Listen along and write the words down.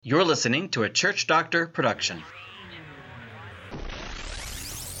You're listening to a Church Doctor production.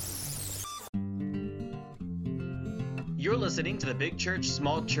 You're listening to the Big Church,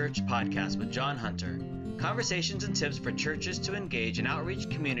 Small Church podcast with John Hunter. Conversations and tips for churches to engage in outreach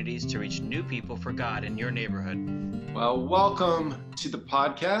communities to reach new people for God in your neighborhood. Well, welcome to the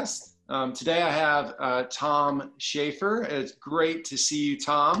podcast. Today I have Tom Schaeffer. It's great to see you,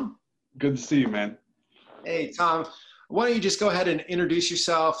 Tom. Good to see you, man. Hey, Tom. Why don't you just go ahead and introduce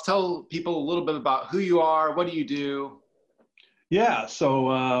yourself? Tell people a little bit about who you are. What do you do? Yeah,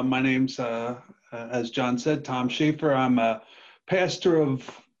 so my name's, as John said, Tom Schaeffer. I'm a pastor of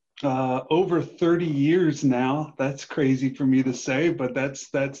over 30 years now. That's crazy for me to say, but that's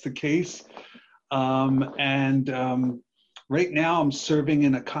the case. Right now I'm serving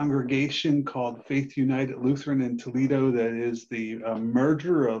in a congregation called Faith United Lutheran in Toledo that is the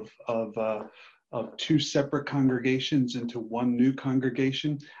merger of two separate congregations into one new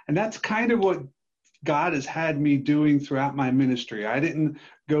congregation. And that's kind of what God has had me doing throughout my ministry. I didn't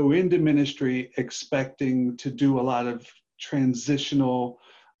go into ministry expecting to do a lot of transitional,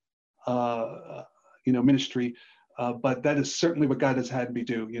 ministry, but that is certainly what God has had me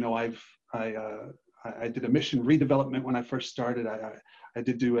do. I did a mission redevelopment when I first started. I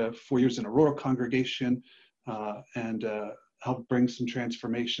did do 4 years in a rural congregation and helped bring some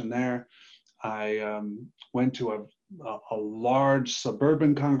transformation there. I went to a large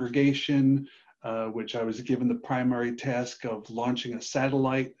suburban congregation, which I was given the primary task of launching a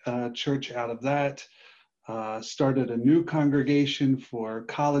satellite church out of that. Started a new congregation for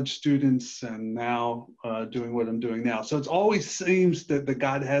college students, and now doing what I'm doing now. So it always seems that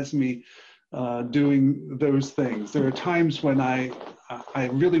God has me doing those things. There are times when I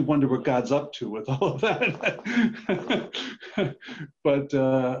really wonder what God's up to with all of that. But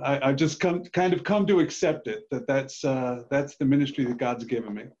I just come to accept it, that's the ministry that God's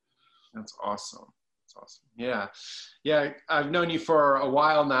given me. That's awesome. That's awesome. Yeah. I've known you for a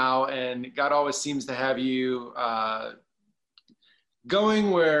while now, and God always seems to have you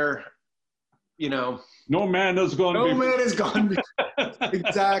going where, no man is going. No man is gone.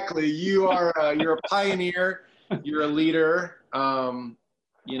 Exactly. You're a pioneer. You're a leader.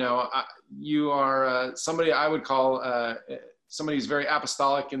 You are somebody I would call somebody who's very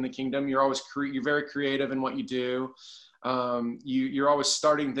apostolic in the kingdom. You're very creative in what you do. You're always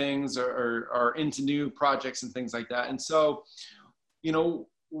starting things or into new projects and things like that. And so,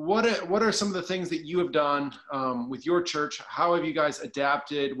 what are some of the things that you have done with your church? How have you guys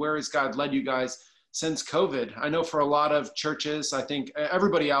adapted? Where has God led you guys since COVID? I know for a lot of churches, I think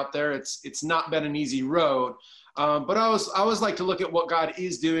everybody out there, it's not been an easy road. But I always like to look at what God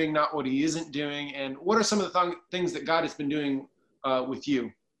is doing, not what he isn't doing. And what are some of the things that God has been doing with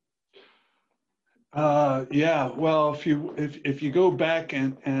you? Well, if you go back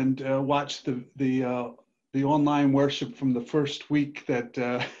and watch the online worship from the first week that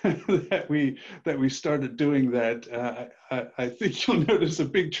that we started doing that, I think you'll notice a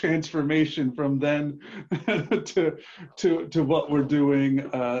big transformation from then to what we're doing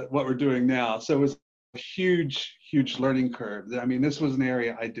now. So it was a huge learning curve. I mean, this was an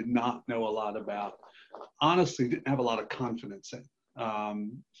area I did not know a lot about. Honestly, didn't have a lot of confidence in.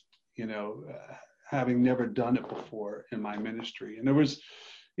 Having never done it before in my ministry. And there was,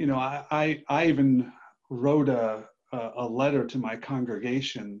 I even wrote a letter to my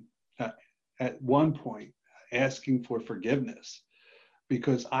congregation at one point asking for forgiveness,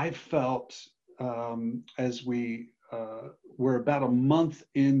 because I felt as we were about a month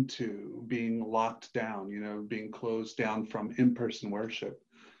into being locked down, being closed down from in-person worship,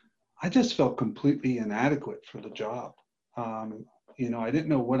 I just felt completely inadequate for the job. I didn't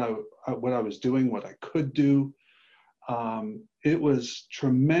know what I was doing, what I could do. It was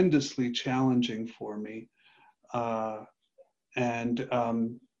tremendously challenging for me. But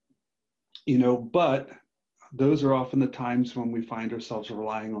those are often the times when we find ourselves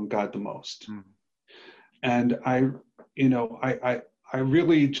relying on God the most. Mm. And I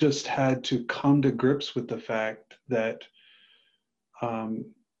really just had to come to grips with the fact that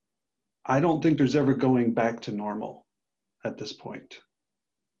I don't think there's ever going back to normal at this point.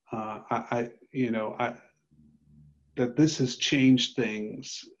 That this has changed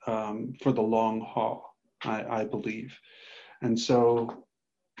things for the long haul, I believe. And so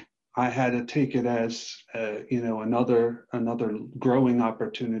I had to take it as, another growing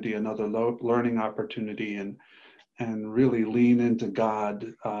opportunity, another learning opportunity, and really lean into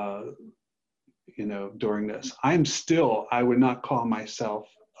God, during this. I would not call myself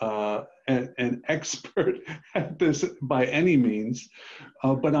an expert at this by any means,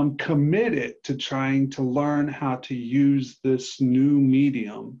 but I'm committed to trying to learn how to use this new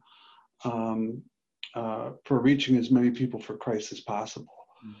medium for reaching as many people for Christ as possible.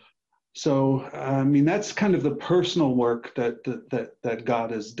 So, I mean, that's kind of the personal work that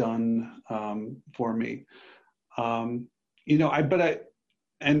God has done for me. And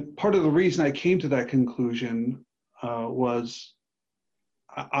part of the reason I came to that conclusion was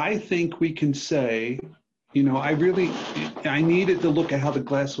I think we can say, I needed to look at how the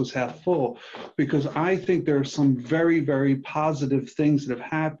glass was half full, because I think there are some very, very positive things that have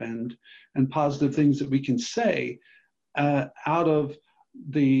happened and positive things that we can say out of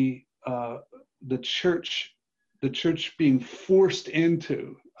the church being forced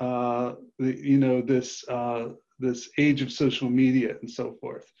into this age of social media and so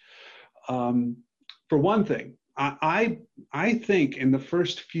forth. For one thing, I think in the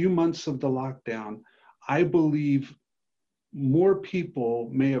first few months of the lockdown, I believe more people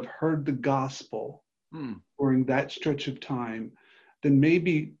may have heard the gospel during that stretch of time than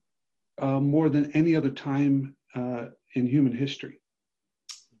maybe more than any other time in human history.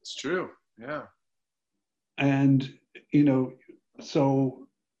 It's true. Yeah. And, so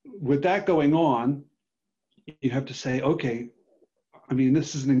with that going on, you have to say, okay, I mean,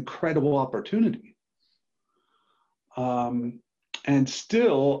 this is an incredible opportunity. And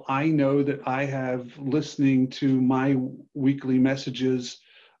still, I know that I have, listening to my weekly messages,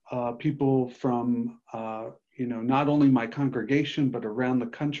 people from, not only my congregation, but around the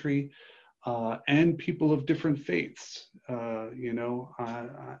country, and people of different faiths. I'm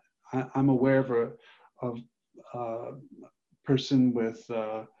aware of a person with,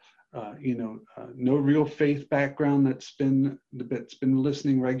 no real faith background that's been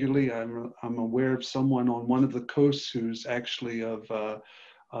listening regularly. I'm aware of someone on one of the coasts who's actually of a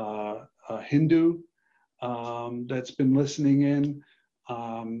Hindu that's been listening in.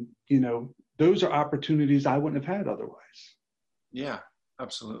 Those are opportunities I wouldn't have had otherwise. Yeah,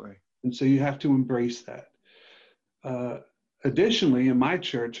 absolutely. And so you have to embrace that. Additionally, in my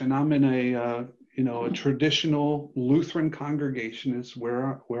church, and I'm in a traditional Lutheran congregation is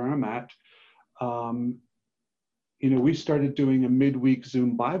where I'm at. We started doing a midweek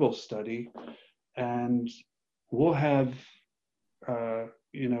Zoom Bible study, and we'll have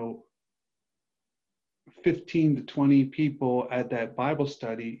 15 to 20 people at that Bible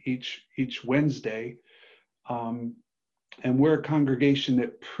study each Wednesday. And we're a congregation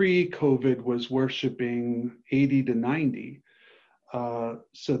that pre-COVID was worshiping 80 to 90.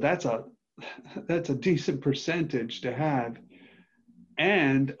 So that's a decent percentage to have.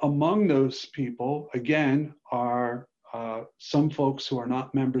 And among those people, again, are some folks who are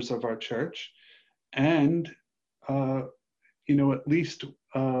not members of our church, and at least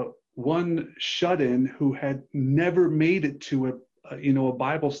one shut-in who had never made it to a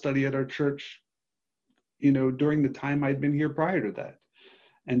Bible study at our church, during the time I'd been here prior to that.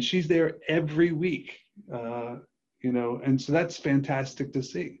 And she's there every week, and so that's fantastic to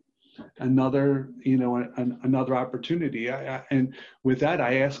see. Another opportunity. And with that,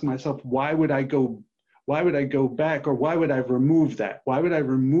 I ask myself, why would I go back, or why would I remove that? Why would I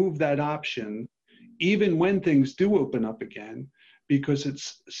remove that option, even when things do open up again? Because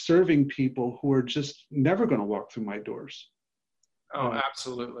it's serving people who are just never going to walk through my doors. Oh,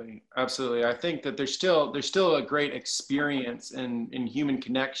 absolutely. Absolutely. I think that there's still a great experience in human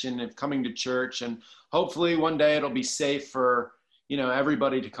connection of coming to church, and hopefully one day it'll be safe for,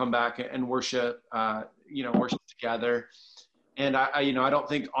 everybody to come back and worship, worship together. And I don't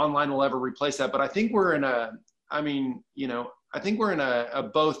think online will ever replace that, but I think we're in a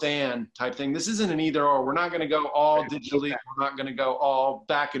both and type thing. This isn't an either or. We're not going to go all digitally. We're not going to go all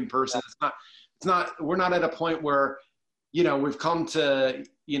back in person. We're not at a point where, we've come to,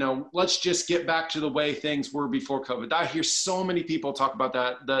 let's just get back to the way things were before COVID. I hear so many people talk about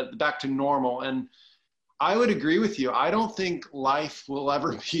that, the back to normal. And I would agree with you. I don't think life will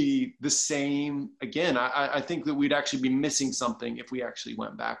ever be the same again. I think that we'd actually be missing something if we actually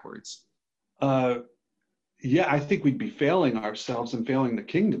went backwards. Yeah, I think we'd be failing ourselves and failing the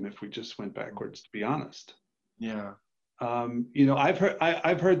kingdom if we just went backwards, to be honest. Yeah. I've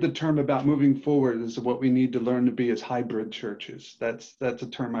heard the term about moving forward is what we need to learn to be as hybrid churches. That's a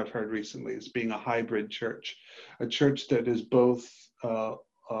term I've heard recently, as being a hybrid church, a church that is both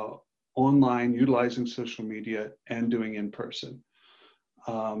online, utilizing social media, and doing in person.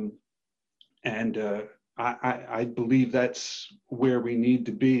 I believe that's where we need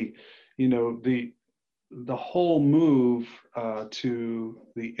to be. The whole move to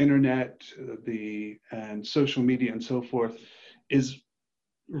the internet, and social media and so forth is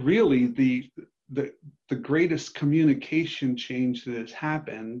really the greatest communication change that has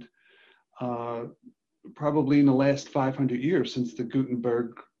happened probably in the last 500 years since the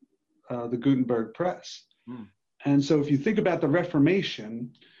Gutenberg press. And so if you think about the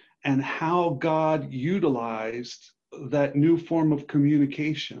Reformation and how God utilized that new form of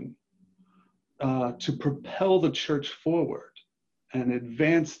communication to propel the church forward and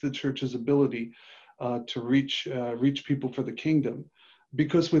advance the church's ability to reach people for the kingdom.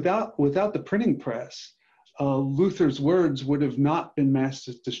 Because without the printing press, Luther's words would have not been mass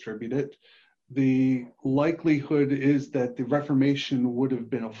distributed. The likelihood is that the Reformation would have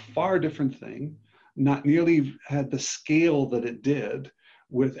been a far different thing, not nearly had the scale that it did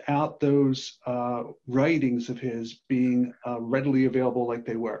without those writings of his being readily available like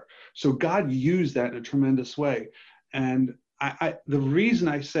they were. So God used that in a tremendous way. And the reason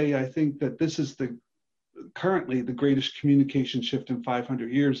I say I think that this is currently the greatest communication shift in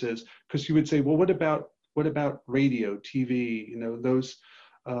 500 years is because you would say, well, what about radio, TV, those,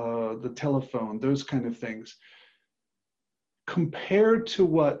 the telephone, those kind of things. Compared to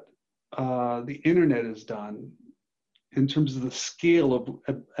what the internet has done in terms of the scale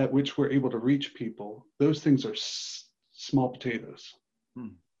at which we're able to reach people, those things are small potatoes,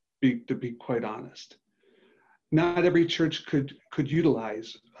 to be quite honest. Not every church could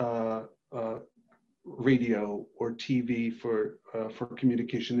utilize radio or TV for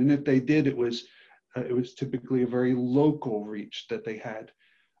communication, and if they did, it was typically a very local reach that they had.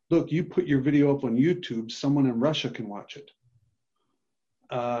 Look, you put your video up on YouTube, someone in Russia can watch it.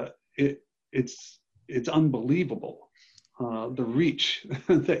 It's unbelievable the reach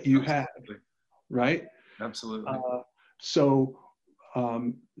that you have, right? Absolutely. So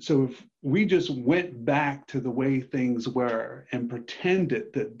if we just went back to the way things were and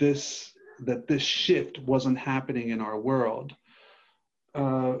pretended that this shift wasn't happening in our world,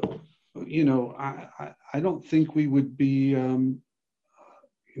 I don't think we would be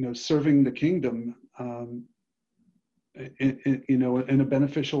serving the kingdom in a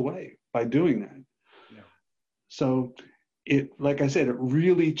beneficial way by doing that. Yeah. So like I said, it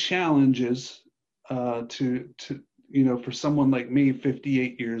really challenges for someone like me,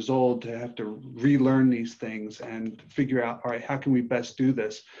 58 years old, to have to relearn these things and figure out, all right, how can we best do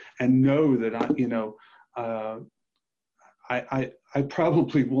this? And know that I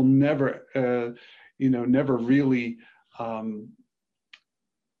probably will never, never really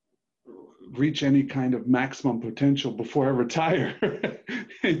reach any kind of maximum potential before I retire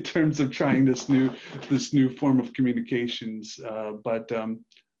in terms of trying this new form of communications. But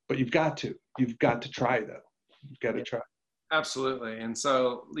you've got to try though. You've got to try. Absolutely. And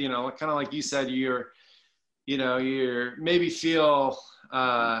so, kind of like you said, you're maybe feel,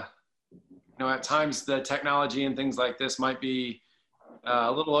 at times the technology and things like this might be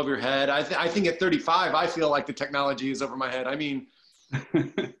a little over your head. I think at 35, I feel like the technology is over my head. I mean,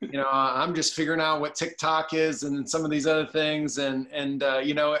 I'm just figuring out what TikTok is and some of these other things. And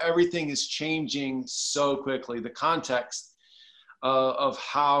everything is changing so quickly. The context of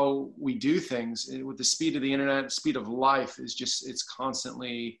how we do things with the speed of the internet, speed of life it's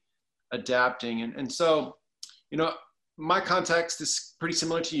constantly adapting. And so, my context is pretty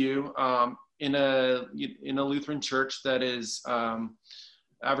similar to you, in a Lutheran church that is,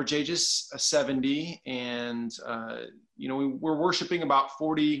 average age is 70, and, we're worshiping about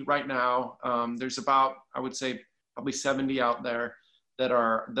 40 right now. There's about, I would say, probably 70 out there that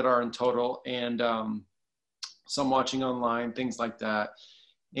are in total. And, some watching online, things like that.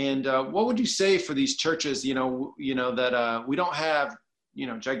 And what would you say for these churches, that we don't have,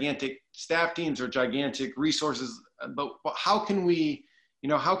 gigantic staff teams or gigantic resources, but how can we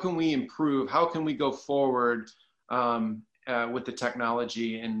improve? How can we go forward with the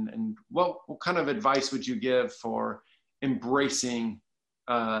technology? And what kind of advice would you give for embracing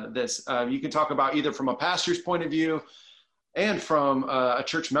this? You can talk about either from a pastor's point of view and from a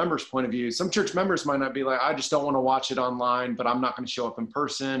church member's point of view. Some church members might not be like, I just don't want to watch it online, but I'm not going to show up in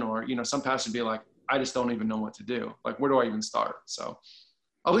person. Or, some pastors be like, I just don't even know what to do. Like, where do I even start? So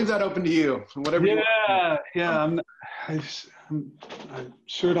I'll leave that open to you. Whatever you want. Yeah. I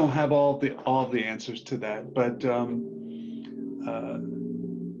sure don't have all the answers to that, but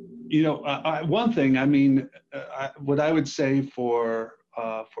one thing, what I would say for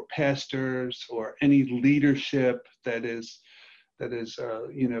pastors or any leadership that is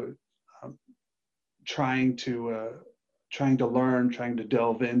trying to learn, trying to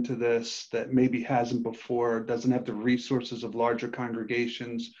delve into this, that maybe hasn't before, doesn't have the resources of larger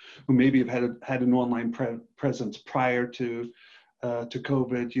congregations, who maybe have had an online presence prior to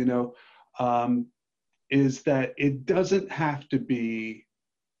COVID, is that it doesn't have to be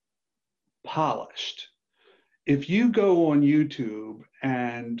polished. If you go on YouTube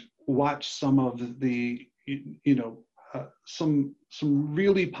and watch some of the, some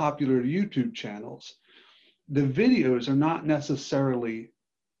really popular YouTube channels, the videos are not necessarily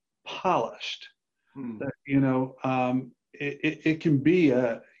polished. It can be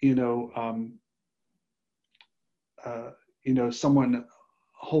someone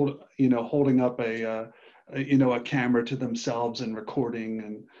holding up a camera to themselves and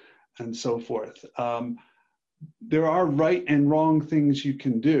recording and so forth. There are right and wrong things you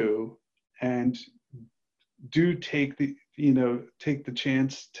can do, and do take the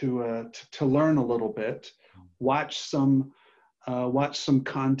chance to learn a little bit, watch some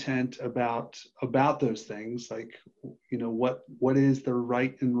content about those things, like what is the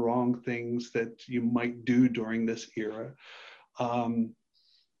right and wrong things that you might do during this era.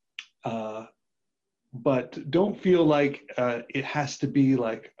 But don't feel like it has to be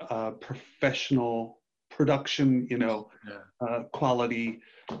like a professional production, quality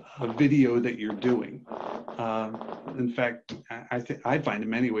video that you're doing. In fact, I find in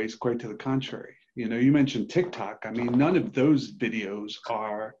many ways quite to the contrary. You mentioned TikTok. I mean, none of those videos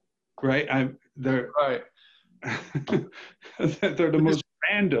are right. They're right. They're the most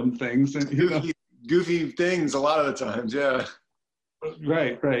random things, and goofy things a lot of the times. Yeah.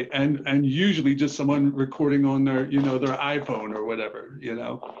 Right, and usually just someone recording on their their iPhone or whatever,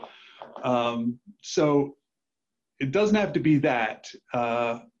 so it doesn't have to be that,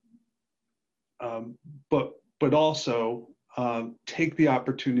 but also take the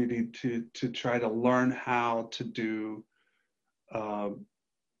opportunity to try to learn how to do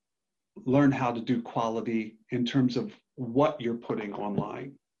quality in terms of what you're putting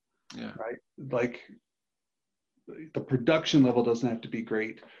online. Yeah. Right, like the production level doesn't have to be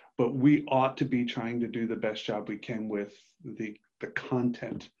great, but we ought to be trying to do the best job we can with the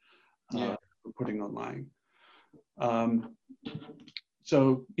content we're putting online.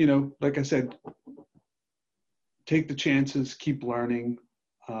 So, like I said, take the chances, keep learning.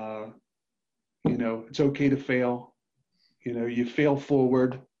 It's okay to fail. You fail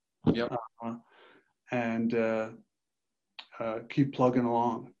forward. Yep. And keep plugging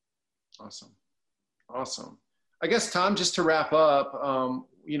along. Awesome. I guess, Tom, just to wrap up,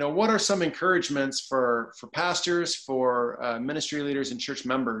 what are some encouragements for pastors, for ministry leaders and church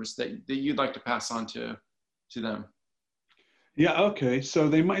members that you'd like to pass on to them? Yeah. Okay. So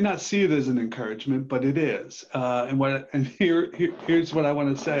they might not see it as an encouragement, but it is. Here's what I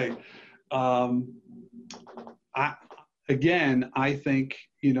want to say. I think,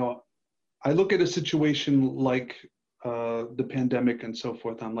 I look at a situation like the pandemic and so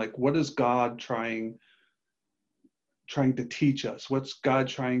forth. I'm like, what is God trying to teach us? What's God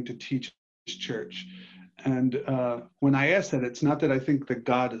trying to teach His church? And when I ask that, it's not that I think that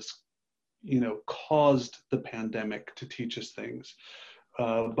God has, caused the pandemic to teach us things,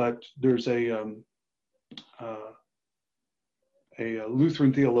 but there's a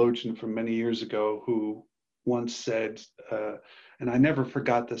Lutheran theologian from many years ago who once said, and I never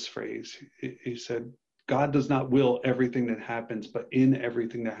forgot this phrase. He said, God does not will everything that happens, but in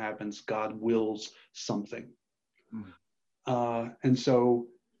everything that happens, God wills something. And so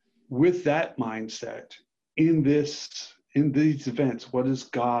with that mindset, in these events, what is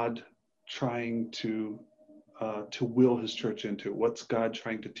God trying to will His church into? What's God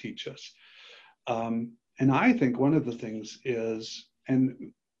trying to teach us? And I think one of the things is,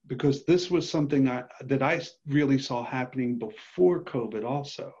 and because this was something that I really saw happening before COVID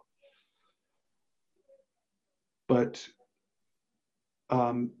also, but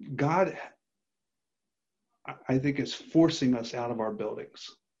God, I think, is forcing us out of our buildings.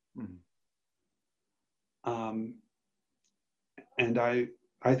 And I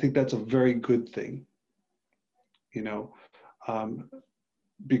think that's a very good thing,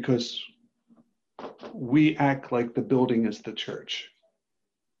 because we act like the building is the church.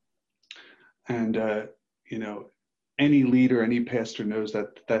 And, any leader, any pastor knows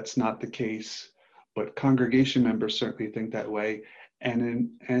that that's not the case, but congregation members certainly think that way.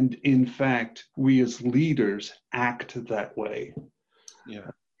 And in fact, we as leaders act that way. Yeah.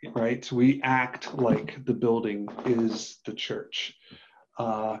 Right? So we act like the building is the church.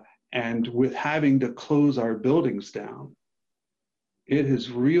 And with having to close our buildings down, it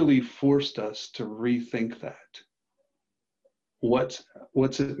has really forced us to rethink that. What's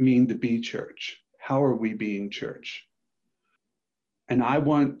it mean to be church? How are we being church? And I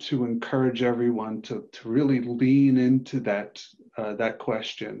want to encourage everyone to really lean into that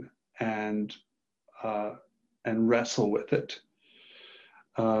question and wrestle with it,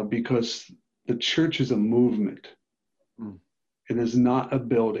 because the church is a movement. It is not a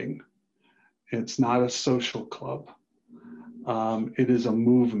building. It's not a social club. It is a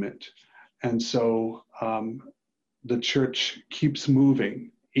movement. And so the church keeps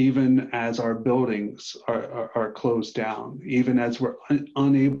moving, even as our buildings are closed down, even as we're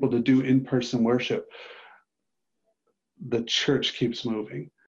unable to do in-person worship. The church keeps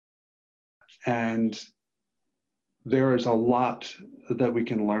moving. And there is a lot that we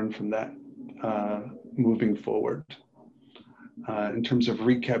can learn from that moving forward in terms of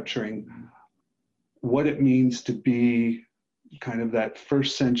recapturing what it means to be kind of that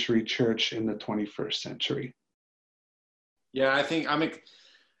first century church in the 21st century. Yeah, I think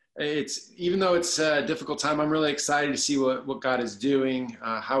it's, even though it's a difficult time, I'm really excited to see what God is doing,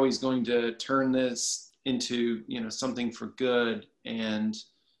 how he's going to turn this into, something for good. And,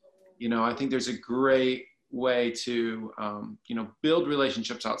 I think there's a great way to, build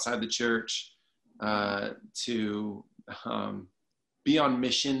relationships outside the church, to be on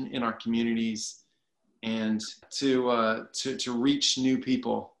mission in our communities, and to reach new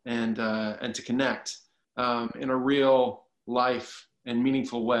people and to connect in a real life and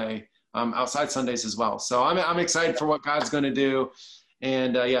meaningful way outside Sundays as well. So I'm excited for what God's going to do.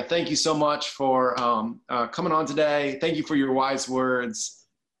 And thank you so much for coming on today. Thank you for your wise words.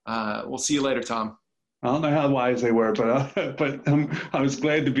 We'll see you later, Tom. I don't know how wise they were, but I was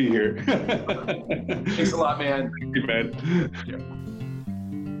glad to be here. Thanks a lot, man. Thank you, man. Yeah.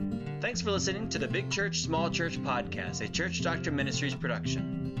 Thanks for listening to the Big Church, Small Church podcast, a Church Doctrine Ministries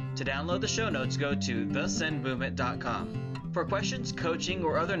production. To download the show notes, go to thesendmovement.com. For questions, coaching,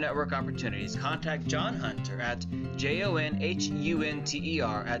 or other network opportunities, contact John Hunter at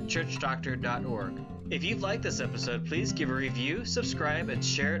jonhunter@churchdoctor.org. If you've liked this episode, please give a review, subscribe, and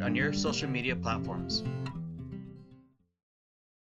share it on your social media platforms.